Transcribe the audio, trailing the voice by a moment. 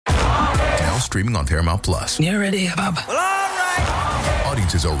streaming on Paramount Plus. You ready, Bob? Well, all right.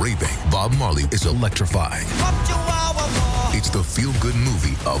 Audiences are raving. Bob Marley is electrifying. It's the feel-good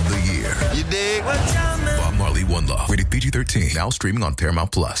movie of the year. You dig? Bob Marley, One Love. Rated PG-13. Now streaming on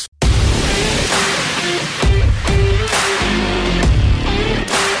Paramount Plus.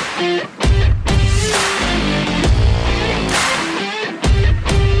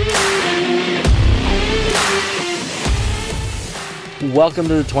 Welcome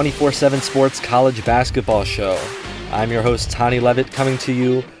to the 24/7 Sports College Basketball Show. I'm your host, Tony Levitt, coming to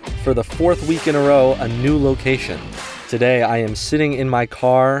you for the fourth week in a row, a new location. Today, I am sitting in my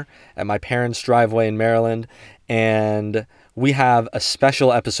car at my parents' driveway in Maryland, and we have a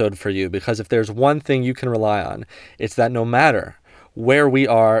special episode for you because if there's one thing you can rely on, it's that no matter where we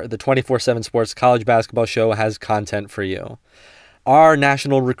are, the 24/7 Sports College Basketball Show has content for you. Our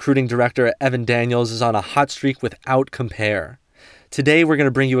National Recruiting Director, Evan Daniels, is on a hot streak without compare. Today, we're going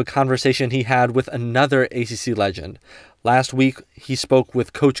to bring you a conversation he had with another ACC legend. Last week, he spoke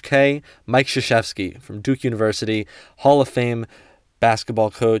with Coach K, Mike Krzyzewski from Duke University, Hall of Fame basketball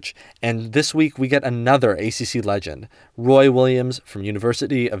coach. And this week, we get another ACC legend, Roy Williams from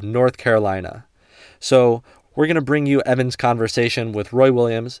University of North Carolina. So we're going to bring you Evan's conversation with Roy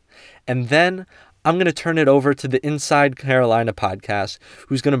Williams, and then I'm going to turn it over to the Inside Carolina podcast,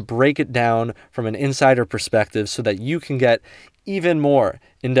 who's going to break it down from an insider perspective so that you can get even more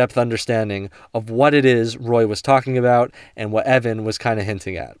in-depth understanding of what it is Roy was talking about and what Evan was kind of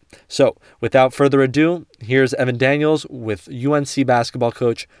hinting at. So, without further ado, here's Evan Daniels with UNC basketball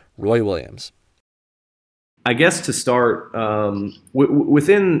coach Roy Williams. I guess to start,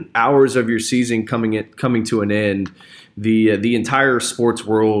 within hours of your season coming to an end, the entire sports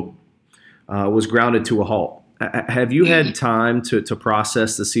world was grounded to a halt. Have you had time to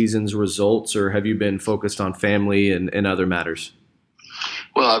process the season's results, or have you been focused on family and other matters?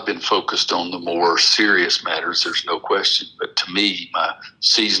 Well, I've been focused on the more serious matters, there's no question. But to me, my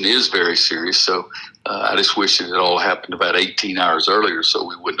season is very serious, so I just wish it had all happened about 18 hours earlier so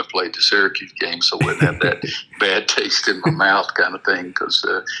we wouldn't have played the Syracuse game, so I wouldn't have that bad taste in my mouth kind of thing, because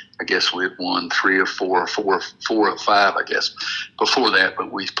I guess we had won 3 or 4 or 5, I guess, before that,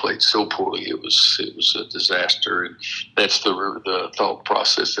 but we played so poorly it was a disaster, and that's the thought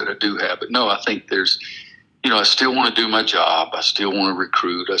process that I do have. But no, I think there's – I still want to do my job. I still want to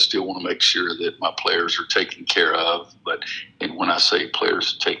recruit. I still want to make sure that my players are taken care of. And when I say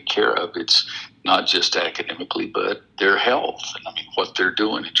players are taken care of, it's not just academically, but their health. And I mean, what they're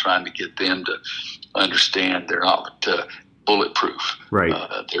doing and trying to get them to understand they're not bulletproof. Right.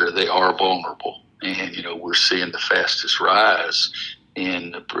 They are vulnerable. And, we're seeing the fastest rise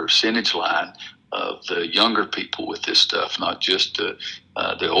in the percentage line of the younger people with this stuff, not just the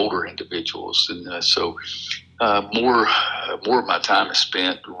older individuals. And so more of my time is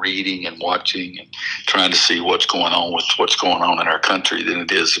spent reading and watching and trying to see what's going on in our country than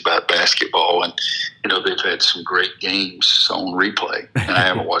it is about basketball. And, they've had some great games on replay, and I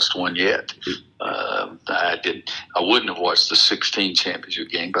haven't watched one yet. I wouldn't have watched the 16 championship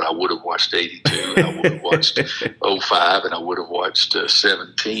game, but I would have watched 82, and I would have watched 05, and I would have watched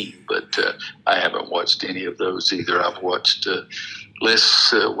 17, but I haven't watched any of those either. I've watched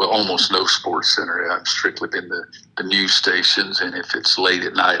almost no Sports Center. I've strictly been the news stations, and if it's late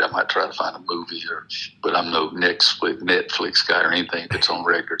at night, I might try to find a movie, but I'm no Netflix guy or anything. If it's on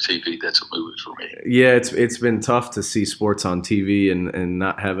regular TV, that's a movie for me. Yeah, it's been tough to see sports on TV and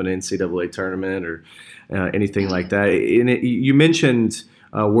not have an NCAA tournament or anything like that. And you mentioned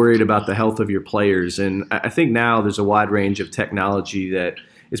worried about the health of your players, and I think now there's a wide range of technology that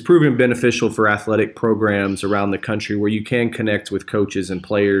is proven beneficial for athletic programs around the country where you can connect with coaches and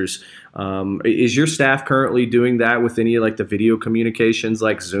players. Is your staff currently doing that with any like the video communications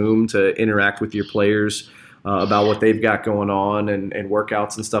like Zoom to interact with your players about what they've got going on and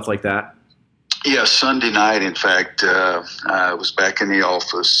workouts and stuff like that? Yeah, Sunday night, in fact, I was back in the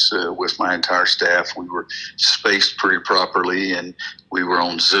office with my entire staff. We were spaced pretty properly, and we were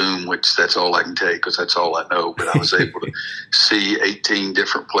on Zoom, which that's all I can tell you because that's all I know. But I was able to see 18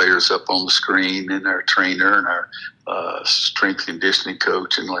 different players up on the screen, and our trainer and our strength conditioning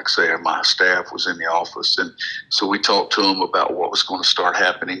coach, and like I say, my staff was in the office. And so we talked to them about what was going to start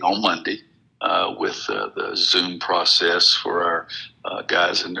happening on Monday with the Zoom process for our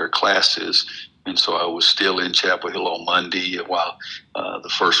guys in their classes. And so I was still in Chapel Hill on Monday while the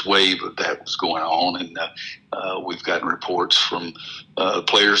first wave of that was going on. And we've gotten reports from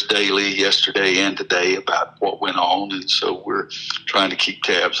players daily, yesterday and today, about what went on. And so we're trying to keep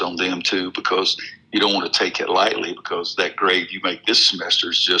tabs on them too, because you don't want to take it lightly, because that grade you make this semester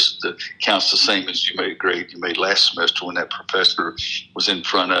is just counts the same as you made grade you made last semester when that professor was in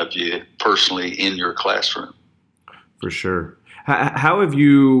front of you personally in your classroom. For sure. How have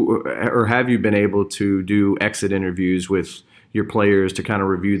you been able to do exit interviews with your players to kind of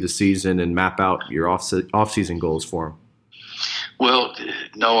review the season and map out your off-season goals for them? Well,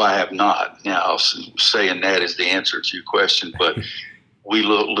 no, I have not. Now, saying that is the answer to your question, but we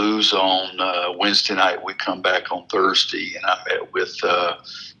lose on Wednesday night. We come back on Thursday, and I met with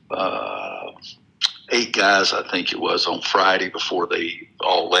 8 guys, I think it was, on Friday before they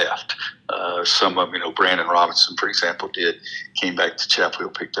all left. Some of them, Brandon Robinson, for example, came back to Chapel Hill,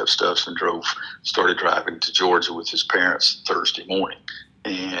 picked up stuff, and started driving to Georgia with his parents Thursday morning.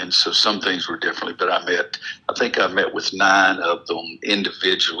 And so some things were differently, but I think I met with 9 of them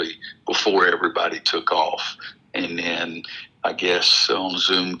individually before everybody took off. And then I guess on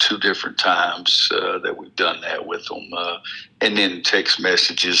Zoom 2 different times that we've done that with them, and then text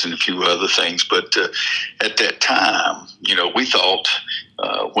messages and a few other things. But at that time, we thought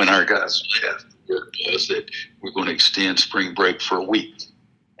when our guys left, was that we're going to extend spring break for a week.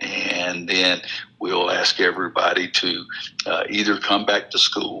 And then we'll ask everybody to either come back to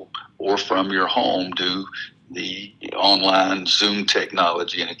school or from your home do the online Zoom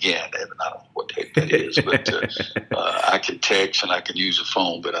technology. And again, Evan, I don't know what the heck that is, but I can text and I can use a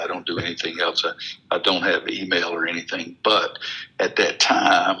phone, but I don't do anything else. I don't have email or anything. But at that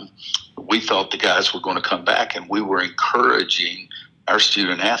time, we thought the guys were going to come back, and we were encouraging our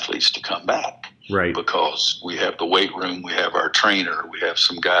student athletes to come back. Right. Because we have the weight room, we have our trainer, we have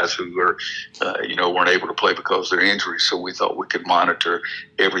some guys who are, weren't able to play because of their injuries. So we thought we could monitor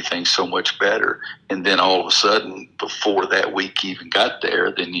everything so much better. And then all of a sudden, before that week even got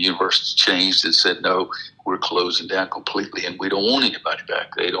there, then the university changed and said, no, we're closing down completely, and we don't want anybody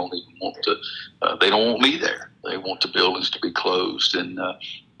back. They don't even want they don't want me there. They want the buildings to be closed and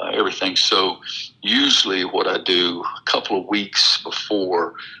everything. So usually what I do a couple of weeks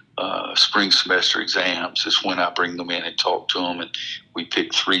before spring semester exams is when I bring them in and talk to them, and we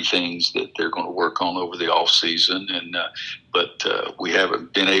pick 3 things that they're going to work on over the off season. And but we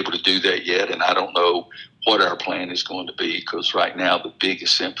haven't been able to do that yet, and I don't know what our plan is going to be, because right now the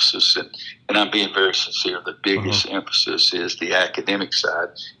biggest emphasis, and I'm being very sincere, the biggest emphasis is the academic side,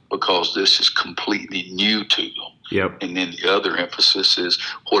 because this is completely new to them. Yep. And then the other emphasis is,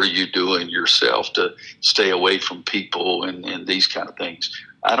 what are you doing yourself to stay away from people and these kind of things.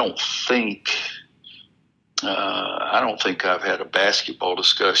 I don't think I've had a basketball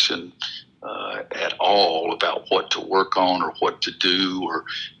discussion at all about what to work on or what to do. Or,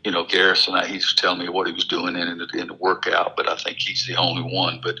 Garrison, he's telling me what he was doing in the workout, but I think he's the only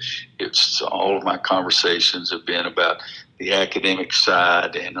one. But it's all of my conversations have been about the academic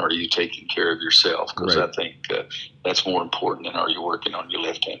side, and are you taking care of yourself? Because right. I think that's more important than are you working on your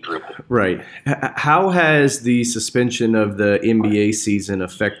left-hand dribble. Right. How has the suspension of the NBA season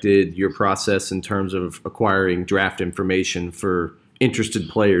affected your process in terms of acquiring draft information for interested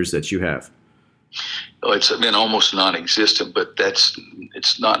players that you have? It's been almost non-existent, but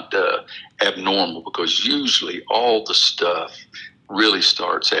it's not abnormal, because usually all the stuff really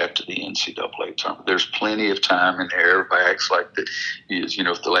starts after the NCAA tournament. There's plenty of time in there. Everybody acts like that.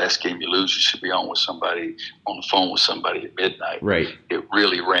 If the last game you lose, you should be on the phone with somebody at midnight. Right. It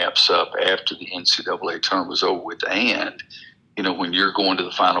really ramps up after the NCAA tournament was over with. And when you're going to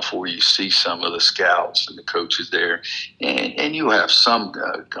the Final Four, you see some of the scouts and the coaches there, and you have some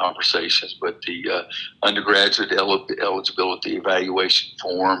conversations. But the undergraduate eligibility evaluation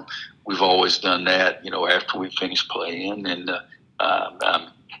form, we've always done that, after we finish playing. And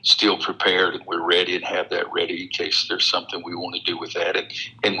I'm still prepared, and we're ready and have that ready in case there's something we want to do with that.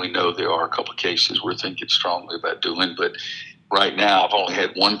 And we know there are a couple of cases we're thinking strongly about doing. But right now, I've only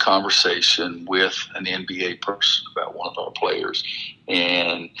had one conversation with an NBA person about one of our players.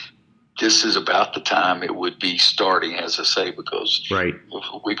 And this is about the time it would be starting, as I say, because right.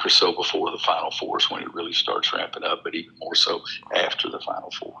 a week or so before the Final Four is when it really starts ramping up, but even more so after the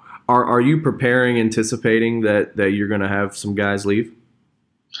Final Four. Are you preparing, anticipating that you're going to have some guys leave?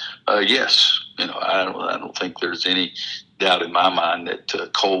 Yes. I don't think there's any doubt in my mind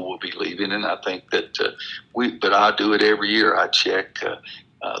that Cole will be leaving, and I think that but I do it every year. I check.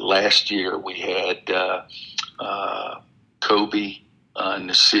 Last year we had Kobe,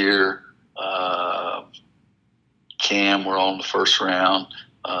 Nasir, Cam were on the first round.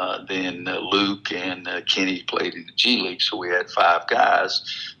 Then Luke and Kenny played in the G League, so we had 5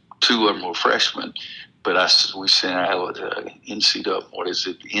 guys. 2 of them were freshmen, but we sent out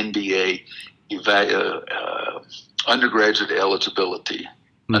NBA undergraduate eligibility.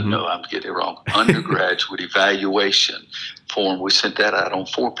 No, I'm getting it wrong. Undergraduate evaluation form. We sent that out on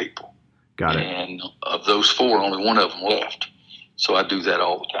 4 people. Got it. And of those 4, only 1 of them left. So I do that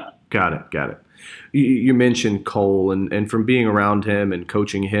all the time. Got it. You mentioned Cole, and from being around him and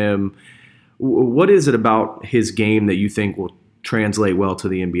coaching him, what is it about his game that you think will translate well to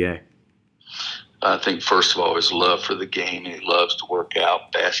the NBA? I think, first of all, his love for the game. He loves to work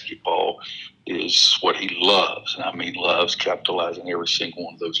out. Basketball is what he loves. And I mean, loves capitalizing every single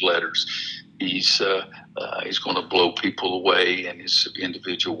one of those letters. He's going to blow people away in his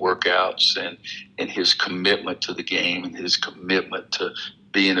individual workouts and his commitment to the game and his commitment to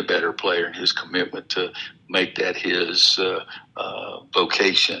being a better player and his commitment to make that his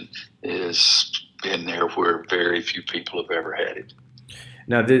vocation has been there where very few people have ever had it.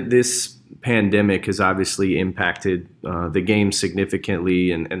 Now, this pandemic has obviously impacted the game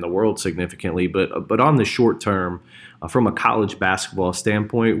significantly and the world significantly, but on the short term, from a college basketball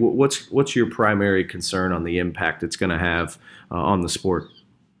standpoint, what's your primary concern on the impact it's going to have on the sport?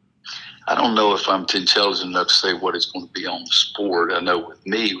 I don't know if I'm intelligent enough to say what it's going to be on the sport. I know with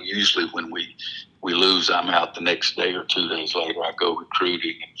me, usually when we lose, I'm out the next day or 2 days later. I go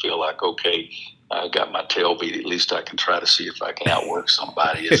recruiting and feel like, okay, I got my tail beat. At least I can try to see if I can outwork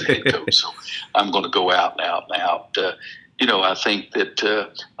somebody as a head coach. So I'm going to go out and out and out. I think that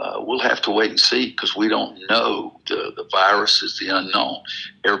we'll have to wait and see because we don't know. The virus is the unknown.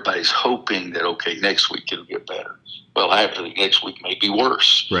 Everybody's hoping that, okay, next week it'll get better. Well, after the next week may be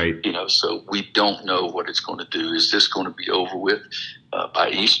worse. Right. So we don't know what it's going to do. Is this going to be over with by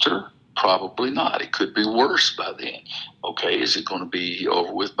Easter? Probably not. It could be worse by then. Okay, is it going to be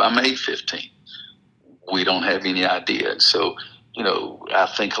over with by May 15th? We don't have any idea. So,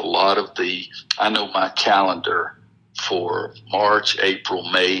 I think a lot of I know my calendar for March, April,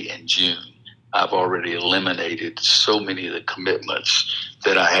 May, and June. I've already eliminated so many of the commitments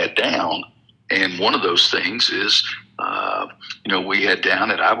that I had down. And one of those things is, we had down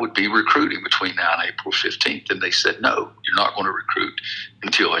that I would be recruiting between now and April 15th. And they said, no, you're not going to recruit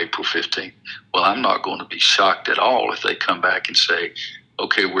until April 15th. Well, I'm not going to be shocked at all if they come back and say,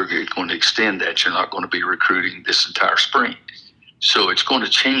 okay, we're going to extend that. You're not going to be recruiting this entire spring. So it's going to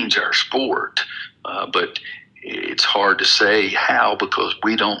change our sport. But it's hard to say how because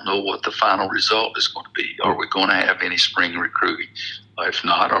we don't know what the final result is going to be. Are we going to have any spring recruiting? If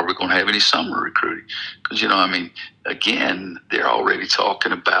not, are we going to have any summer recruiting? Because, again, they're already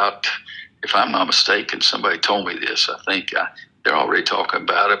talking about, if I'm not mistaken, somebody told me this, I think they're already talking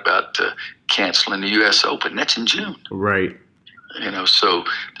about canceling the U.S. Open. That's in June. Right. So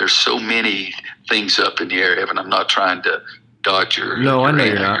there's so many things up in the air, Evan. I'm not trying to dodge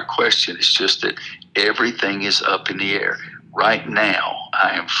your question. It's just that everything is up in the air. Right now,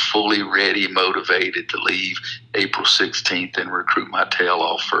 I am fully ready, motivated to leave April 16th and recruit my tail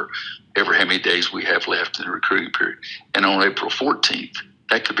off for ever how many days we have left in the recruiting period. And on April 14th,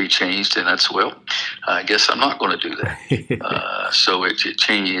 that could be changed, and I guess I'm not going to do that. So it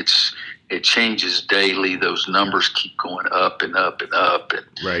changes daily. Those numbers keep going up and up and up. And,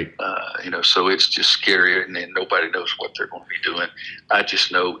 right. So it's just scary, and then nobody knows what they're going to be doing. I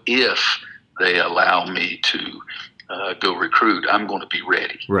just know if they allow me to go recruit, I'm going to be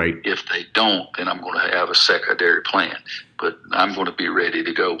ready. Right. If they don't, then I'm going to have a secondary plan. But I'm going to be ready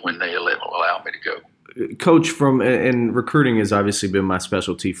to go when they allow me to go. Coach, and recruiting has obviously been my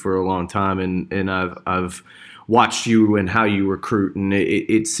specialty for a long time, and I've watched you and how you recruit, and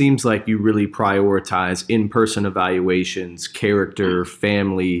it seems like you really prioritize in-person evaluations, character,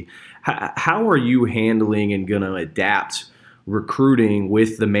 family. How are you handling and going to adapt recruiting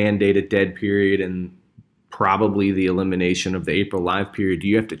with the mandated dead period and probably the elimination of the April live period? Do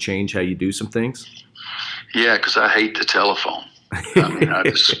you have to change how you do some things? Yeah, because I hate the telephone. I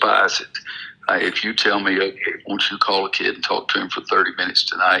despise it. If you tell me, okay, won't you call a kid and talk to him for 30 minutes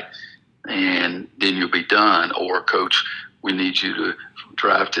tonight, and then you'll be done. Or, Coach, we need you to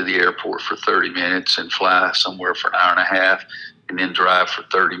drive to the airport for 30 minutes and fly somewhere for an hour and a half, and then drive for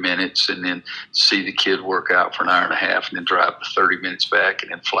 30 minutes, and then see the kid work out for an hour and a half, and then drive the 30 minutes back,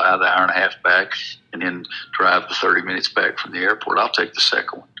 and then fly the hour and a half back, and then drive the 30 minutes back from the airport. I'll take the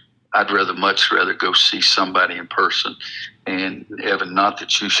second one. I'd much rather go see somebody in person. And Evan, not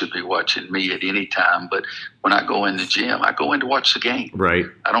that you should be watching me at any time, but when I go in the gym, I go in to watch the game. Right.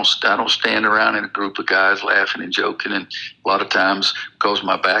 I don't stand around in a group of guys laughing and joking. And a lot of times, because of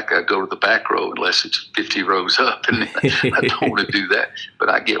my back, I go to the back row unless it's 50 rows up, and I don't want to do that. But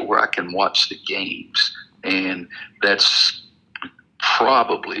I get where I can watch the games, and that's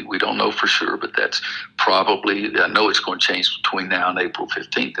probably, we don't know for sure, but that's probably, I know it's going to change between now and April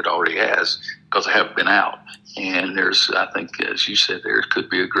 15th. It already has, because I haven't been out. And there's, I think, as you said, there could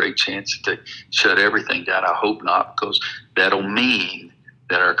be a great chance that they shut everything down. I hope not, because that'll mean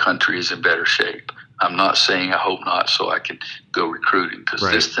that our country is in better shape. I'm not saying I hope not so I can go recruiting, because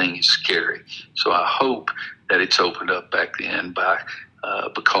this thing is scary. So I hope that it's opened up back then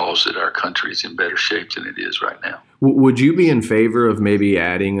because that our country is in better shape than it is right now. Would you be in favor of maybe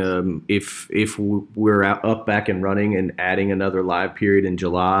adding, if we're up back and running, and adding another live period in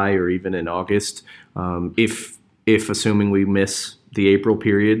July or even in August, if assuming we miss the April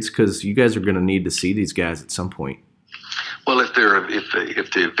periods, because you guys are going to need to see these guys at some point? Well, if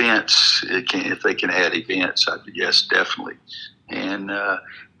the events, if they can add events, yes, definitely. And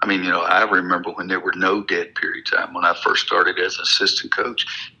I mean, I remember when there were no dead period time. When I first started as an assistant coach,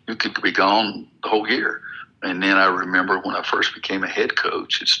 you could be gone the whole year. And then I remember when I first became a head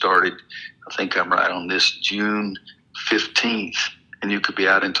coach, it started, I think I'm right on this, June 15th, and you could be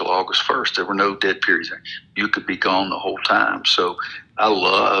out until August 1st. There were no dead periods. You could be gone the whole time. So I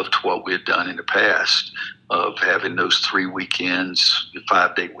loved what we had done in the past of having those 3 weekends,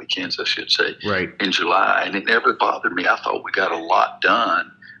 5-day weekends, I should say, in July. And it never bothered me. I thought we got a lot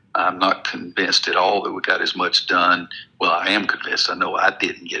done. I'm not convinced at all that we got as much done. Well, I am convinced. I know I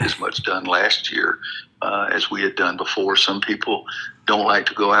didn't get as much done last year as we had done before. Some people don't like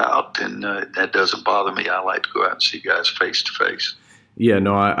to go out, and that doesn't bother me. I like to go out and see guys face to face. Yeah,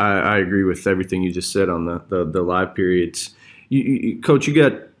 no, I agree with everything you just said on the live periods. Coach, you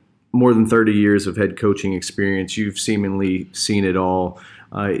got more than 30 years of head coaching experience. You've seemingly seen it all.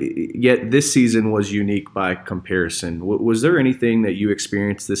 Yet this season was unique by comparison. Was there anything that you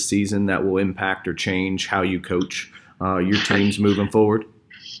experienced this season that will impact or change how you coach your teams moving forward?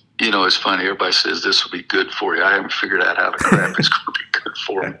 It's funny. Everybody says this will be good for you. I haven't figured out how the crap it's going to be good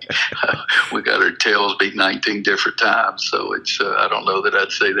for me. We got our tails beat 19 different times, so it's I don't know that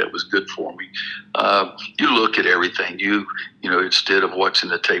I'd say that was good for me. You look at everything. You instead of watching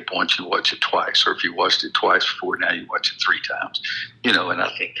the tape once, you watch it twice, or if you watched it twice before, now you watch it 3 times. And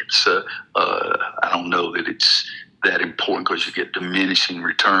I think it's I don't know that it's that important, because you get diminishing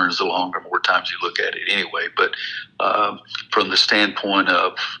returns the more times you look at it anyway. But from the standpoint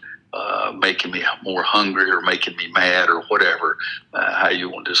of making me more hungry or making me mad or whatever, how you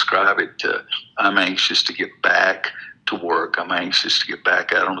want to describe it, I'm anxious to get back to work. I'm anxious to get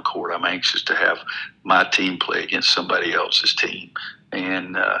back out on the court. I'm anxious to have my team play against somebody else's team,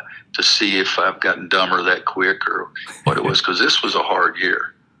 and to see if I've gotten dumber that quick or what it was, because this was a hard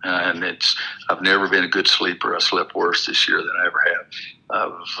year. And I've never been a good sleeper. I slept worse this year than I ever have.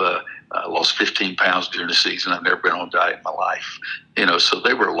 I lost 15 pounds during the season. I've never been on a diet in my life. So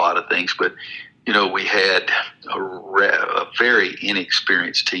there were a lot of things. But, we had a very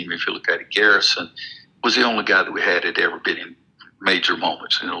inexperienced team. If you look at it, Garrison was the only guy that we had ever been in major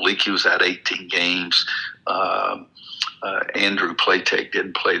moments. Leakey was out 18 games. Andrew Playtake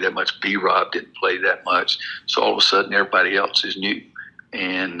didn't play that much. B-Rob didn't play that much. So all of a sudden, everybody else is new.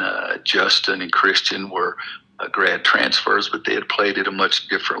 And Justin and Christian were grad transfers, but they had played at a much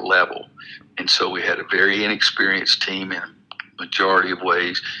different level. And so we had a very inexperienced team in a majority of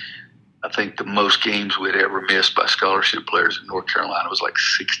ways. I think the most games we'd ever missed by scholarship players in North Carolina was like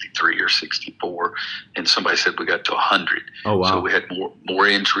 63 or 64. And somebody said we got to 100. Oh, wow. So we had more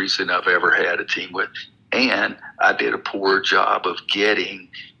injuries than I've ever had a team with. And I did a poor job of getting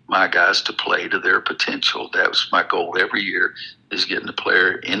my guys to play to their potential. That was my goal every year, is getting the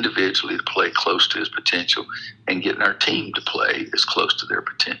player individually to play close to his potential and getting our team to play as close to their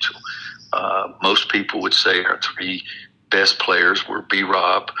potential. Most people would say our 3 best players were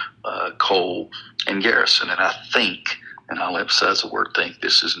B-Rob, Cole, and Garrison. And I think, and I'll emphasize the word think,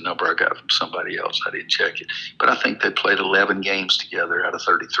 this is a number I got from somebody else. I didn't check it. But I think they played 11 games together out of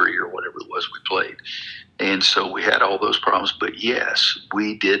 33 or whatever it was we played. And so we had all those problems. But, yes,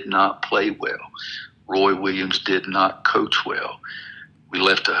 we did not play well. Roy Williams did not coach well. We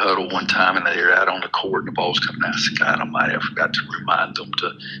left the huddle one time, and they were out on the court, and the ball's coming out. I said, God almighty, I forgot to remind them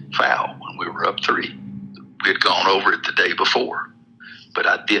to foul when we were up 3. We had gone over it the day before, but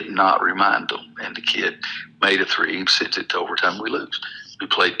I did not remind them. And the kid made a 3 and sends it to overtime. We lose. We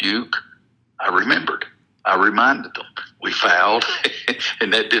played Duke. I remembered. I reminded them we fouled,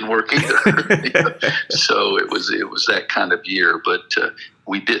 and that didn't work either. So it was that kind of year, but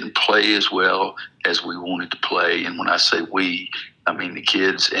we didn't play as well as we wanted to play. And when I say we, I mean the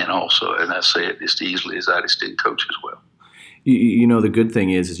kids, and I say it as easily as I just didn't coach as well. You know, the good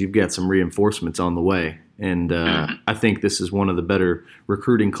thing is you've got some reinforcements on the way, and I think this is one of the better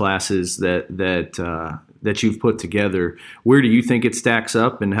recruiting classes that you've put together. Where do you think it stacks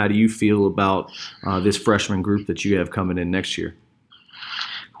up, and how do you feel about this freshman group that you have coming in next year?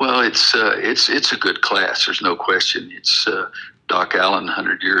 Well, it's a good class. There's no question. It's Doc Allen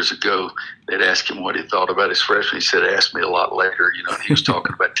 100 years ago. They'd ask him what he thought about his freshman. He said, "Ask me a lot later." You know, he was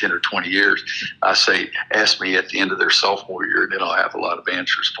talking about 10 or 20 years. I say, "Ask me at the end of their sophomore year, and then I'll have a lot of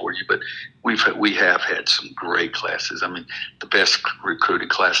answers for you." But we have had some great classes. I mean, the best recruiting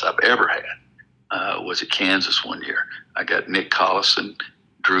class I've ever had was at Kansas one year. I got Nick Collison,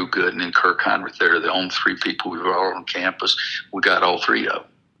 Drew Gooden, and Kirk Heinrich. They're the only three people we were all on campus. We got all three of them.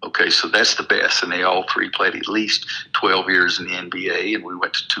 Okay, so that's the best, and they all three played at least 12 years in the NBA, and we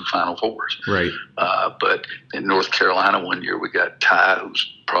went to 2 Final Fours. Right. But in North Carolina one year, we got Ty, who's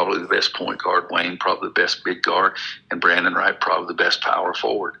probably the best point guard, Wayne, probably the best big guard, and Brandon Wright, probably the best power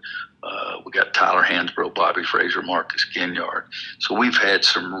forward. We got Tyler Hansbrough, Bobby Frazier, Marcus Ginyard. So we've had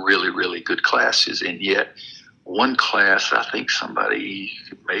some really, really good classes, and yet one class, I think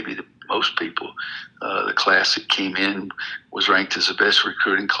most people, the class that came in was ranked as the best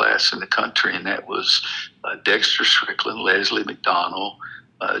recruiting class in the country, and that was Dexter Strickland, Leslie McDonald,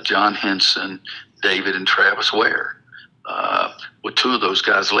 John Henson, David and Travis Ware. Well, 2 of those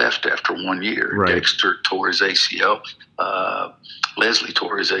guys left after 1 year. Right. Dexter tore his ACL, Leslie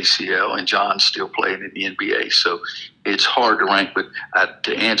tore his ACL, and John's still playing in the NBA. So it's hard to rank, but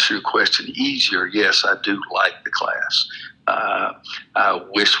to answer your question easier, yes, I do like the class. I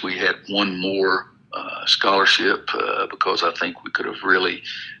wish we had one more scholarship because I think we could have really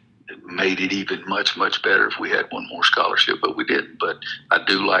made it even much, much better if we had one more scholarship, but we didn't. But I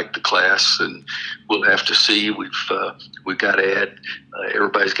do like the class, and we'll have to see. We've got to add.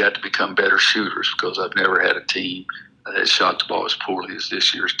 Everybody's got to become better shooters, because I've never had a team that shot the ball as poorly as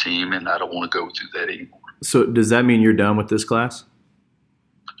this year's team, and I don't want to go through that anymore. So does that mean you're done with this class?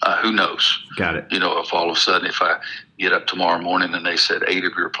 Who knows? Got it. You know, if all of a sudden, if I get up tomorrow morning and they said 8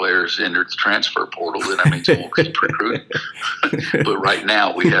 of your players entered the transfer portal, then that means we won't keep recruiting. But right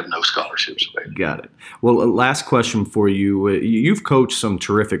now, we have no scholarships available. Got it. Well, last question for you. You've coached some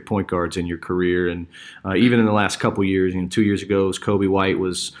terrific point guards in your career, and even in the last couple years, 2 years ago, Kobe White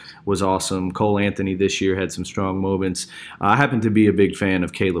was awesome. Cole Anthony this year had some strong moments. I happen to be a big fan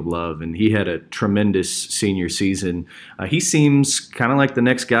of Caleb Love, and he had a tremendous senior season. He seems kind of like the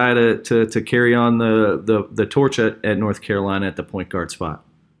next guy to carry on the torch at North Carolina at the point guard spot.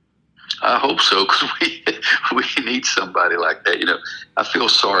 I hope so, because we need somebody like that. You know, I feel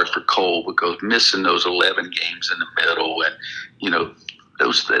sorry for Cole, because missing those 11 games in the middle, and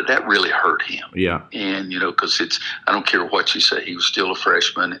that really hurt him. Yeah. And because I don't care what you say, he was still a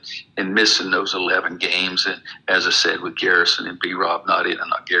freshman, and missing those 11 games, and as I said, with Garrison and B-Rob not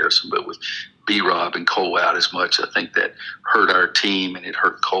Garrison, but with B-Rob and Cole out as much, I think that hurt our team, and it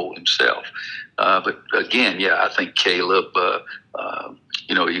hurt Cole himself. But again, I think Caleb,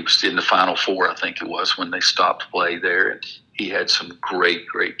 he was in the Final Four, I think it was, when they stopped play there, and he had some great,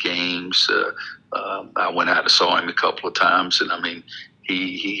 great games. I went out and saw him a couple of times, and I mean,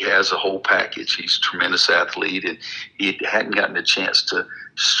 he has a whole package. He's a tremendous athlete, and he hadn't gotten a chance to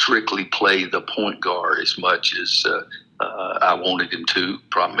strictly play the point guard as much as I wanted him to,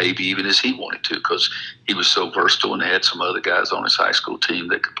 probably maybe even as he wanted to, because he was so versatile, and they had some other guys on his high school team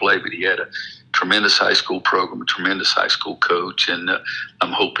that could play, but he had a tremendous high school program, a tremendous high school coach, and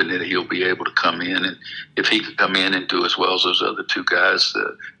I'm hoping that he'll be able to come in, and if he could come in and do as well as those other 2 guys,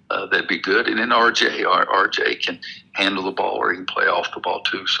 that'd be good. And then RJ can handle the ball, or he can play off the ball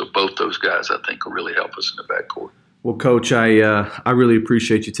too. So both those guys, I think, will really help us in the backcourt. Well, Coach, I really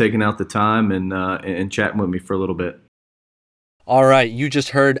appreciate you taking out the time and chatting with me for a little bit. All right, you just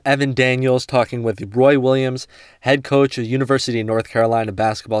heard Evan Daniels talking with Roy Williams, head coach of the University of North Carolina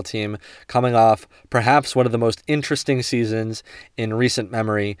basketball team, coming off perhaps one of the most interesting seasons in recent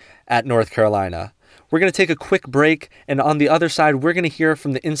memory at North Carolina. We're going to take a quick break, and on the other side, we're going to hear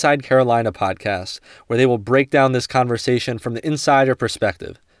from the Inside Carolina podcast, where they will break down this conversation from the insider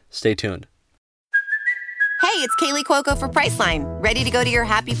perspective. Stay tuned. Hey, it's Kaylee Cuoco for Priceline. Ready to go to your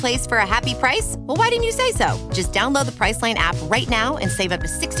happy place for a happy price? Well, why didn't you say so? Just download the Priceline app right now and save up to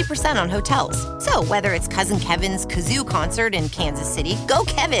 60% on hotels. So whether it's Cousin Kevin's Kazoo Concert in Kansas City, go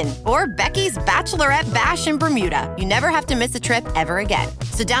Kevin, or Becky's Bachelorette Bash in Bermuda, you never have to miss a trip ever again.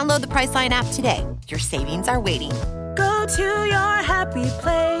 So download the Priceline app today. Your savings are waiting. Go to your happy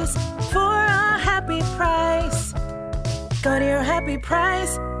place for a happy price. Go to your happy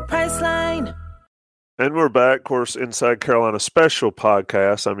price, Priceline. And we're back, of course, Inside Carolina special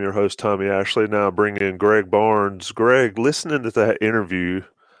podcast. I'm your host, Tommy Ashley. Now I bring in Greg Barnes. Greg, listening to that interview,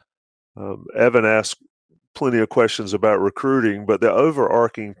 Evan asked plenty of questions about recruiting, but the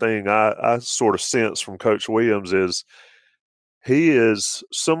overarching thing I sort of sense from Coach Williams is he is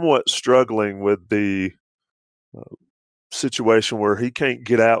somewhat struggling with the situation where he can't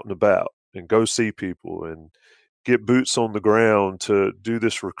get out and about and go see people and get boots on the ground to do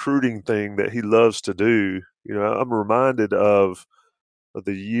this recruiting thing that he loves to do. You know, I'm reminded of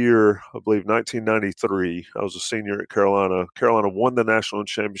the year, I believe, 1993. I was a senior at Carolina. Carolina won the national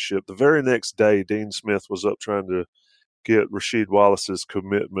championship. The very next day, Dean Smith was up trying to get Rasheed Wallace's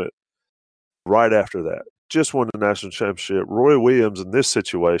commitment right after that. Just won the national championship. Roy Williams, in this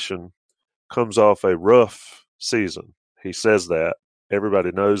situation, comes off a rough season. He says that.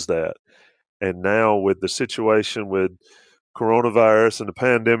 Everybody knows that. And now with the situation with coronavirus and the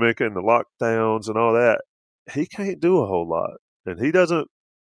pandemic and the lockdowns and all that, he can't do a whole lot. And he doesn't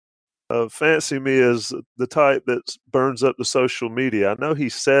fancy me as the type that burns up the social media. I know he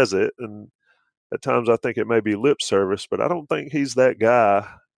says it, and at times I think it may be lip service, but I don't think he's that guy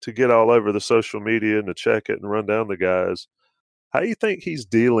to get all over the social media and to check it and run down the guys. How do you think he's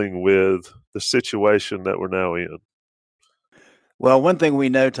dealing with the situation that we're now in? Well, one thing we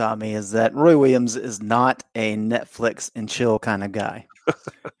know, Tommy, is that Roy Williams is not a Netflix and chill kind of guy.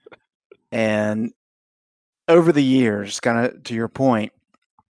 And over the years, kind of to your point,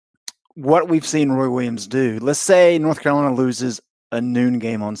 what we've seen Roy Williams do, let's say North Carolina loses a noon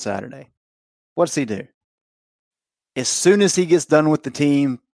game on Saturday. What does he do? As soon as he gets done with the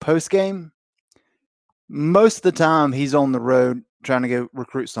team post-game, most of the time he's on the road trying to go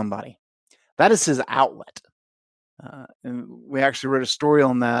recruit somebody. That is his outlet. And we actually wrote a story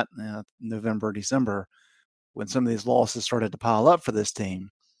on that November, December, when some of these losses started to pile up for this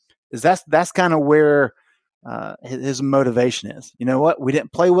team. That's kind of where his motivation is. You know what? We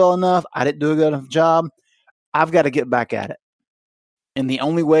didn't play well enough. I didn't do a good enough job. I've got to get back at it. And the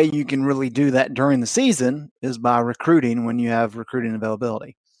only way you can really do that during the season is by recruiting when you have recruiting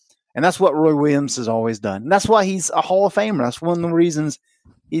availability. And that's what Roy Williams has always done. And that's why he's a Hall of Famer. That's one of the reasons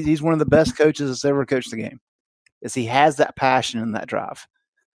he's one of the best coaches that's ever coached the game, is he has that passion and that drive.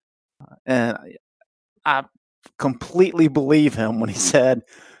 And I completely believe him when he said,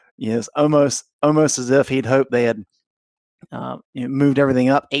 it's almost as if he'd hoped they had moved everything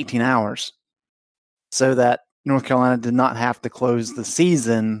up 18 hours so that North Carolina did not have to close the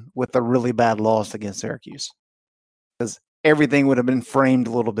season with a really bad loss against Syracuse, because everything would have been framed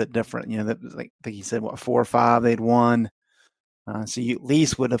a little bit different. That was like, I think he said, 4 or 5 they'd won. So you at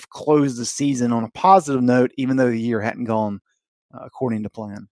least would have closed the season on a positive note, even though the year hadn't gone according to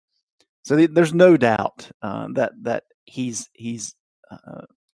plan. So there's no doubt that he's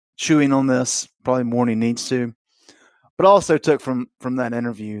chewing on this probably more than he needs to, but also took from that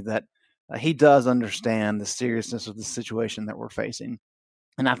interview that he does understand the seriousness of the situation that we're facing.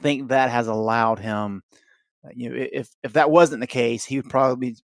 And I think that has allowed him, if that wasn't the case, he would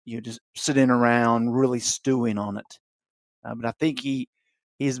probably be just sitting around really stewing on it. But I think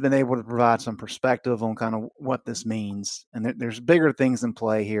he's been able to provide some perspective on kind of what this means. And there's bigger things in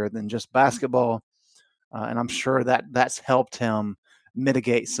play here than just basketball. And I'm sure that's helped him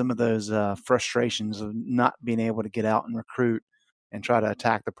mitigate some of those frustrations of not being able to get out and recruit and try to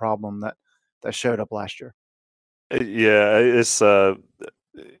attack the problem that showed up last year. Yeah, it's I'm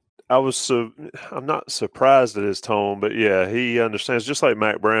not surprised at his tone, but yeah, he understands, just like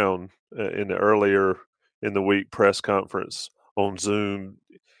Mack Brown in the earlier in the week press conference on Zoom.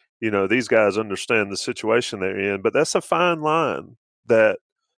 These guys understand the situation they're in, but that's a fine line that,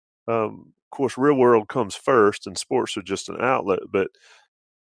 of course, real world comes first and sports are just an outlet, but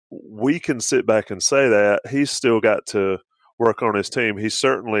we can sit back and say that he's still got to work on his team. He's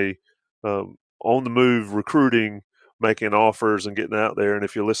certainly on the move, recruiting, making offers and getting out there. And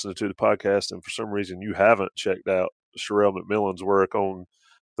if you're listening to the podcast and for some reason you haven't checked out Sherrell McMillan's work on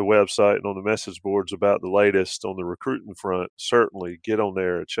the website and on the message boards about the latest on the recruiting front, certainly get on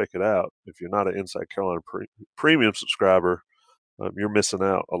there and check it out. If you're not an Inside Carolina premium subscriber, you're missing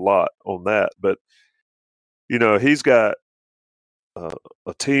out a lot on that. But, he's got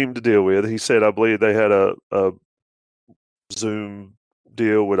a team to deal with. He said, I believe they had a Zoom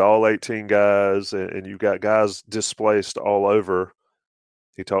deal with all 18 guys, and you've got guys displaced all over.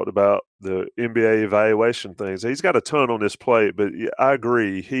 He talked about the NBA evaluation things. He's got a ton on his plate, but I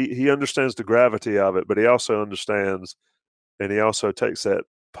agree. He understands the gravity of it, but he also understands, and he also takes that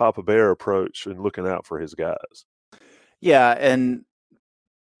Papa Bear approach and looking out for his guys. Yeah, and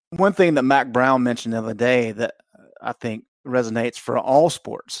one thing that Mack Brown mentioned the other day that I think resonates for all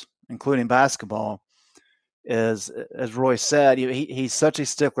sports, including basketball, is, as Roy said, he's such a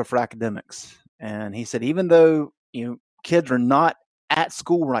stickler for academics. And he said, even though kids are not at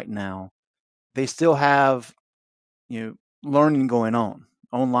school right now, they still have learning going on,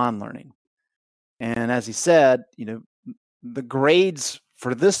 online learning. And as he said, the grades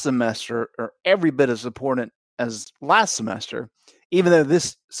for this semester are every bit as important as last semester, even though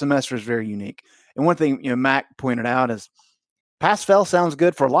this semester is very unique. And one thing Mac pointed out is pass-fail sounds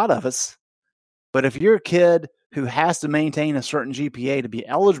good for a lot of us, but if you're a kid who has to maintain a certain GPA to be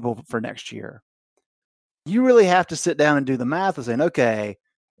eligible for next year, you really have to sit down and do the math and saying, okay,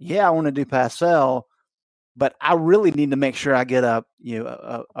 yeah, I want to do pass-fail, but I really need to make sure I get a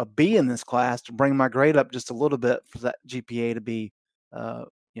B in this class to bring my grade up just a little bit for that GPA to be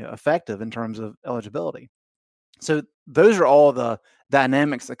effective in terms of eligibility. So those are all the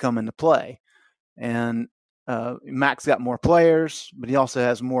dynamics that come into play. And Mac's got more players, but he also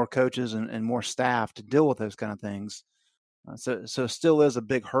has more coaches and more staff to deal with those kind of things. So it still is a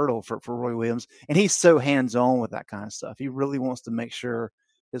big hurdle for Roy Williams. And he's so hands-on with that kind of stuff. He really wants to make sure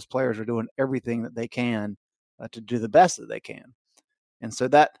his players are doing everything that they can to do the best that they can. And so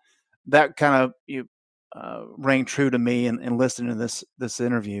that kind of rang true to me in listening to this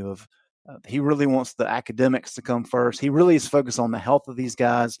interview of he really wants the academics to come first. He really is focused on the health of these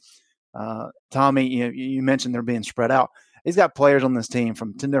guys. Tommy, you mentioned they're being spread out. He's got players on this team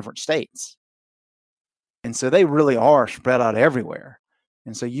from 10 different states. And so they really are spread out everywhere.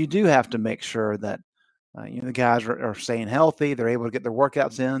 And so you do have to make sure that the guys are staying healthy. They're able to get their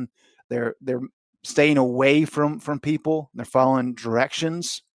workouts in. They're staying away from people. They're following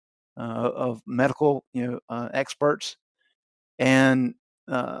directions of medical experts. And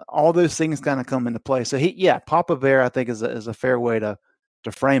all those things kind of come into play. So Papa Bear, I think, is a fair way to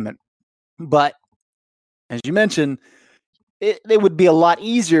frame it. But as you mentioned, it would be a lot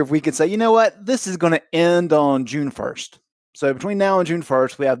easier if we could say, you know what, this is going to end on June 1st. So between now and June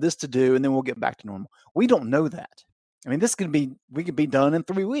 1st, we have this to do, and then we'll get back to normal. We don't know that. I mean, we could be done in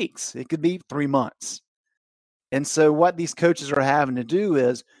 3 weeks. It could be 3 months. And so what these coaches are having to do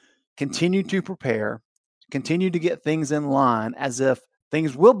is continue to prepare, continue to get things in line as if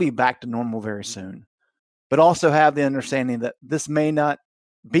things will be back to normal very soon, but also have the understanding that this may not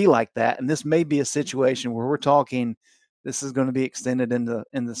be like that. And this may be a situation where we're talking, this is going to be extended in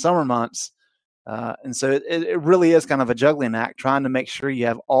the summer months. And so it really is kind of a juggling act, trying to make sure you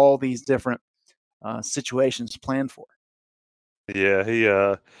have all these different situations planned for. Yeah,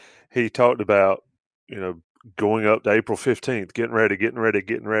 he talked about, going up to April 15th, getting ready.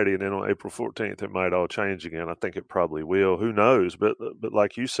 And then on April 14th, it might all change again. I think it probably will. Who knows? But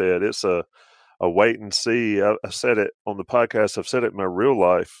like you said, it's a wait and see. I said it on the podcast. I've said it in my real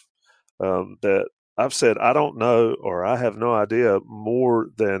life that I've said, I don't know, or I have no idea more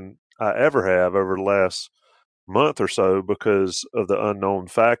than I ever have over the last month or so because of the unknown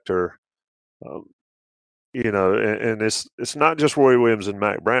factor. And it's not just Roy Williams and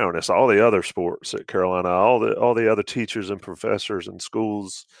Mack Brown. It's all the other sports at Carolina, all the other teachers and professors and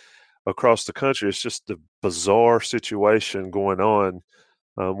schools across the country. It's just a bizarre situation going on.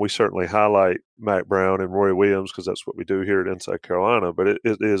 We certainly highlight Mack Brown and Roy Williams because that's what we do here at Inside Carolina. But it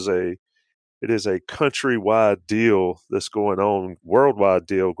is a countrywide deal that's going on, worldwide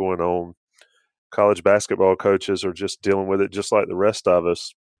deal going on. College basketball coaches are just dealing with it just like the rest of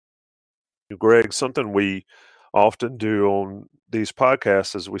us. Greg, something we often do on these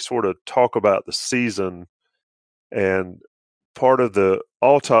podcasts is we sort of talk about the season, and part of the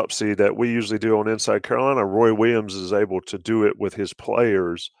autopsy that we usually do on Inside Carolina, Roy Williams is able to do it with his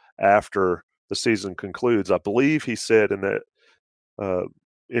players after the season concludes. I believe he said in that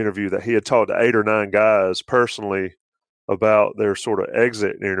interview that he had talked to 8 or 9 guys personally about their sort of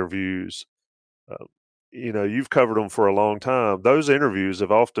exit interviews. You've covered them for a long time. Those interviews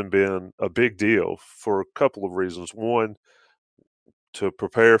have often been a big deal for a couple of reasons. One, to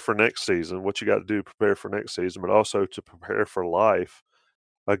prepare for next season, what you got to do to prepare for next season, but also to prepare for life.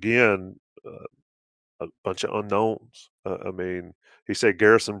 Again, a bunch of unknowns. He said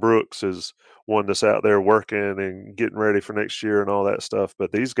Garrison Brooks is one that's out there working and getting ready for next year and all that stuff.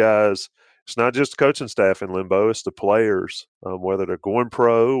 But these guys, it's not just the coaching staff in limbo, it's the players, whether they're going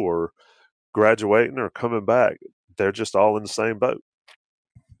pro or graduating or coming back, they're just all in the same boat.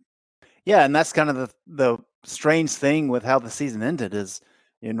 Yeah, and that's kind of the strange thing with how the season ended is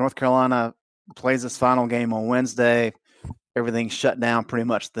North Carolina plays its final game on Wednesday. Everything's shut down pretty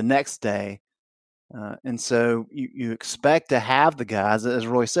much the next day. And so you expect to have the guys, as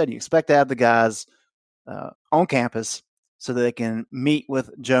Roy said, you expect to have the guys on campus so that they can meet with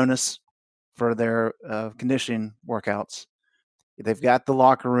Jonas for their conditioning workouts. They've got the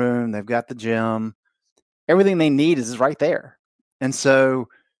locker room, they've got the gym, everything they need is right there. And so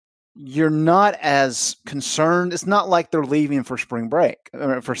you're not as concerned. It's not like they're leaving for spring break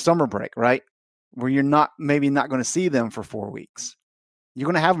or for summer break, right? Where you're maybe not going to see them for 4 weeks. You're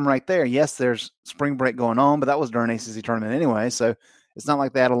going to have them right there. Yes, there's spring break going on, but that was during ACC tournament anyway. So it's not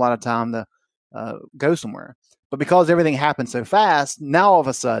like they had a lot of time to go somewhere. But because everything happened so fast, now all of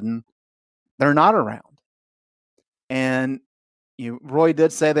a sudden they're not around. And Roy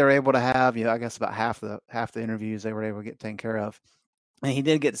did say they were able to have, I guess about half the interviews they were able to get taken care of. And he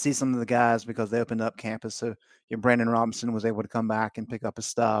did get to see some of the guys because they opened up campus. So Brandon Robinson was able to come back and pick up his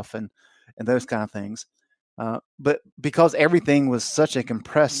stuff and those kind of things. But because everything was such a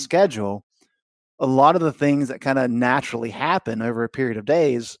compressed schedule, a lot of the things that kind of naturally happen over a period of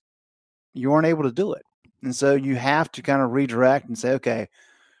days, you weren't able to do it. And so you have to kind of redirect and say, okay,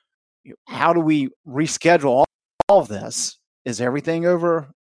 how do we reschedule all of this? Is everything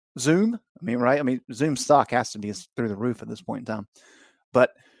over Zoom? I mean, right? I mean, Zoom stock has to be through the roof at this point in time.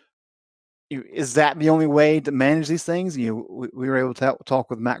 But is that the only way to manage these things? We were able to talk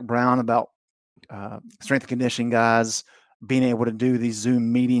with Mac Brown about strength and conditioning guys being able to do these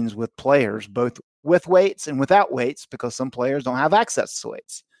Zoom meetings with players, both with weights and without weights, because some players don't have access to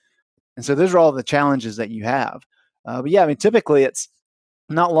weights. And so those are all the challenges that you have. But yeah, I mean, typically it's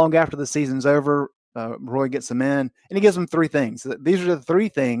not long after the season's over, Roy gets them in and he gives them 3 things. These are the 3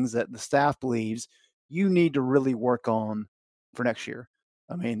 things that the staff believes you need to really work on for next year.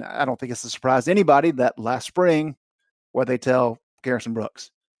 I mean, I don't think it's a surprise to anybody that last spring, what they tell Garrison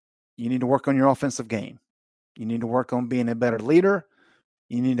Brooks, you need to work on your offensive game. You need to work on being a better leader.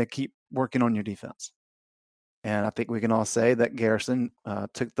 You need to keep working on your defense. And I think we can all say that Garrison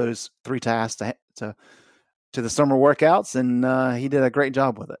took those 3 tasks to the summer workouts, and he did a great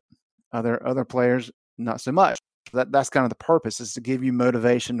job with it. Other players, not so much. That's kind of the purpose, is to give you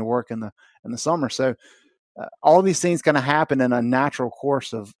motivation to work in the summer. So all these things kind of happen in a natural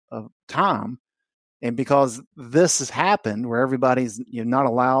course of time. And because this has happened where everybody's not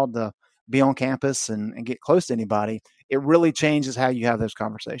allowed to be on campus and get close to anybody, it really changes how you have those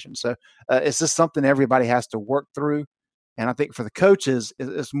conversations. So it's just something everybody has to work through. And I think for the coaches,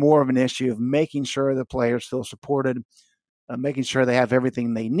 it's more of an issue of making sure the players feel supported, making sure they have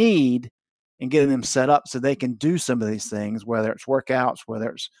everything they need, and getting them set up so they can do some of these things, whether it's workouts,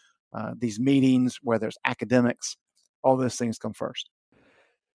 whether it's these meetings, whether it's academics. All those things come first.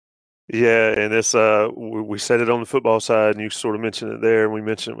 Yeah, and it's we said it on the football side, and you sort of mentioned it there, and we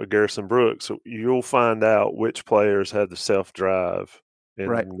mentioned it with Garrison Brooks. So you'll find out which players have the self-drive in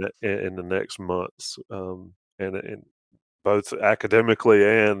the next months, and both academically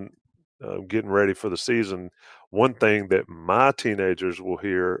and getting ready for the season. One thing that my teenagers will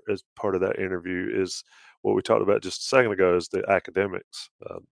hear as part of that interview is what we talked about just a second ago, is the academics.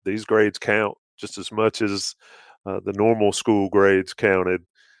 These grades count just as much as the normal school grades counted.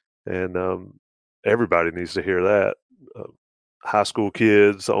 And everybody needs to hear that. High school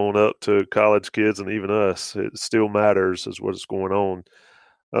kids on up to college kids and even us, it still matters is what's going on.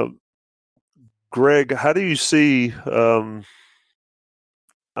 Greg, how do you see, where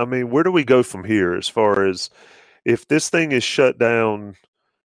do we go from here as far as if this thing is shut down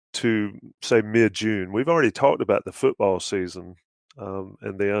to, say, mid-June? We've already talked about the football season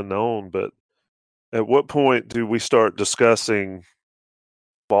and the unknown, but at what point do we start discussing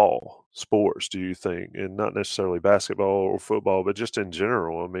ball sports, do you think? And not necessarily basketball or football, but just in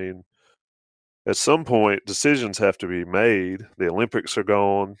general. I mean, at some point, decisions have to be made. The Olympics are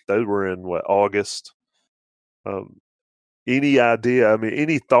gone. They were in, August? Any idea,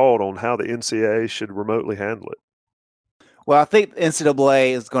 any thought on how the NCAA should remotely handle it? Well, I think the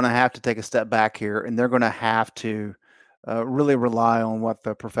NCAA is going to have to take a step back here, and they're going to have to really rely on what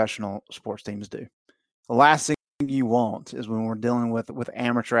the professional sports teams do. The last thing you want is, when we're dealing with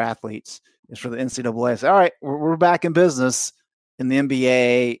amateur athletes, is for the NCAA to say, all right, we're back in business, in the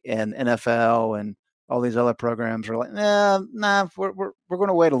NBA and NFL and all these other programs are like, nah, we're going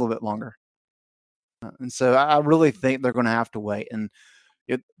to wait a little bit longer. And so I really think they're going to have to wait. And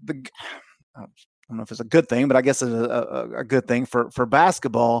I don't know if it's a good thing, but I guess it's a good thing for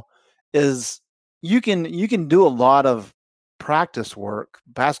basketball is you can do a lot of practice work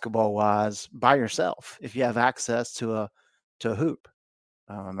basketball wise by yourself if you have access to a hoop.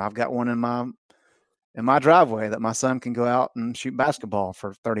 I've got one in my driveway that my son can go out and shoot basketball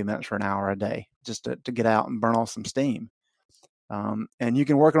for 30 minutes or an hour a day just to get out and burn off some steam. And you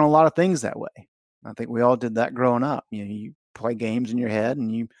can work on a lot of things that way. I think we all did that growing up. You play games in your head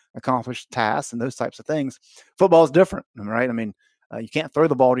and you accomplish tasks and those types of things. Football is different, right? I mean, you can't throw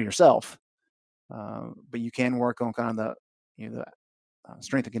the ball to yourself, but you can work on kind of the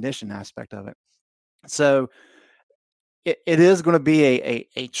strength and condition aspect of it. So it is going to be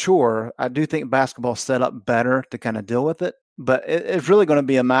a chore. I do think basketball is set up better to kind of deal with it, but it's really going to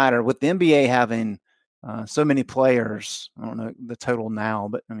be a matter with the NBA having so many players. I don't know the total now,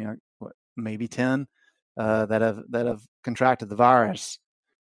 but I mean, maybe 10 that have contracted the virus.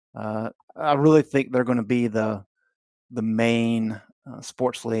 I really think they're going to be the main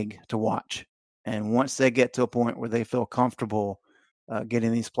sports league to watch. And once they get to a point where they feel comfortable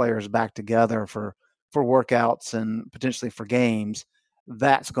getting these players back together for workouts and potentially for games,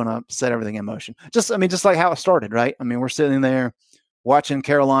 that's going to set everything in motion. Just like how it started, right? I mean, we're sitting there watching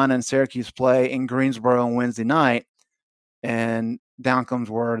Carolina and Syracuse play in Greensboro on Wednesday night, and down comes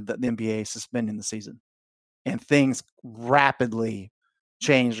word that the NBA is suspending the season. And things rapidly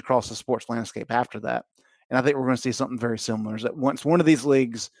changed across the sports landscape after that. And I think we're going to see something very similar, is that once one of these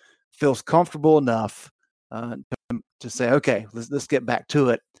leagues feels comfortable enough to say, okay, let's get back to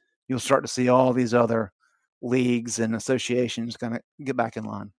it, you'll start to see all these other leagues and associations kind of get back in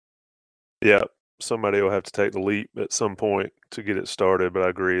line. Yeah, somebody will have to take the leap at some point to get it started, but I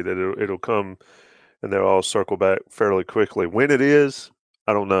agree that it'll come and they'll all circle back fairly quickly. When it is,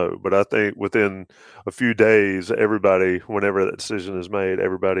 I don't know, but I think within a few days, everybody, whenever that decision is made,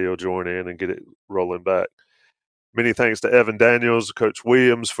 everybody will join in and get it rolling back. Many thanks to Evan Daniels, Coach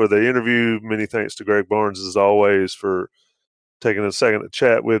Williams for the interview. Many thanks to Greg Barnes, as always, for taking a second to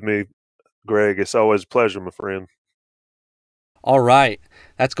chat with me. Greg, it's always a pleasure, my friend. All right,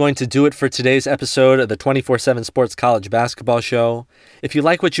 that's going to do it for today's episode of the 24/7 Sports College Basketball Show. If you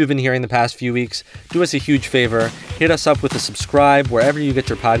like what you've been hearing the past few weeks, do us a huge favor. Hit us up with a subscribe wherever you get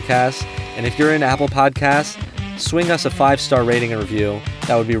your podcasts. And if you're in Apple Podcasts, swing us a 5-star rating and review.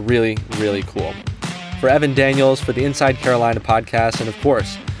 That would be really, really cool. For Evan Daniels, for the Inside Carolina podcast, and of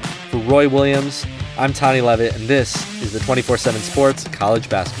course, for Roy Williams, I'm Tony Levitt, and this is the 24/7 Sports College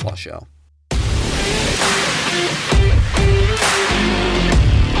Basketball Show.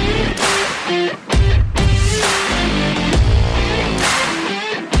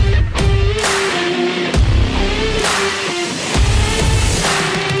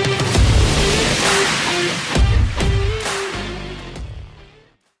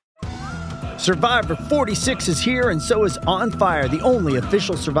 Survivor 46 is here, and so is On Fire, the only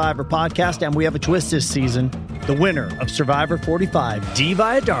official Survivor podcast, and we have a twist this season. The winner of Survivor 45, Dee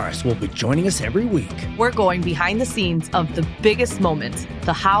Valladares, will be joining us every week. We're going behind the scenes of the biggest moments,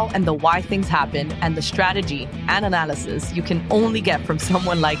 the how and the why things happen, and the strategy and analysis you can only get from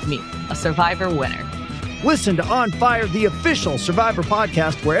someone like me, a Survivor winner. Listen to On Fire, the official Survivor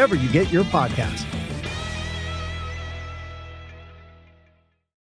podcast, wherever you get your podcasts.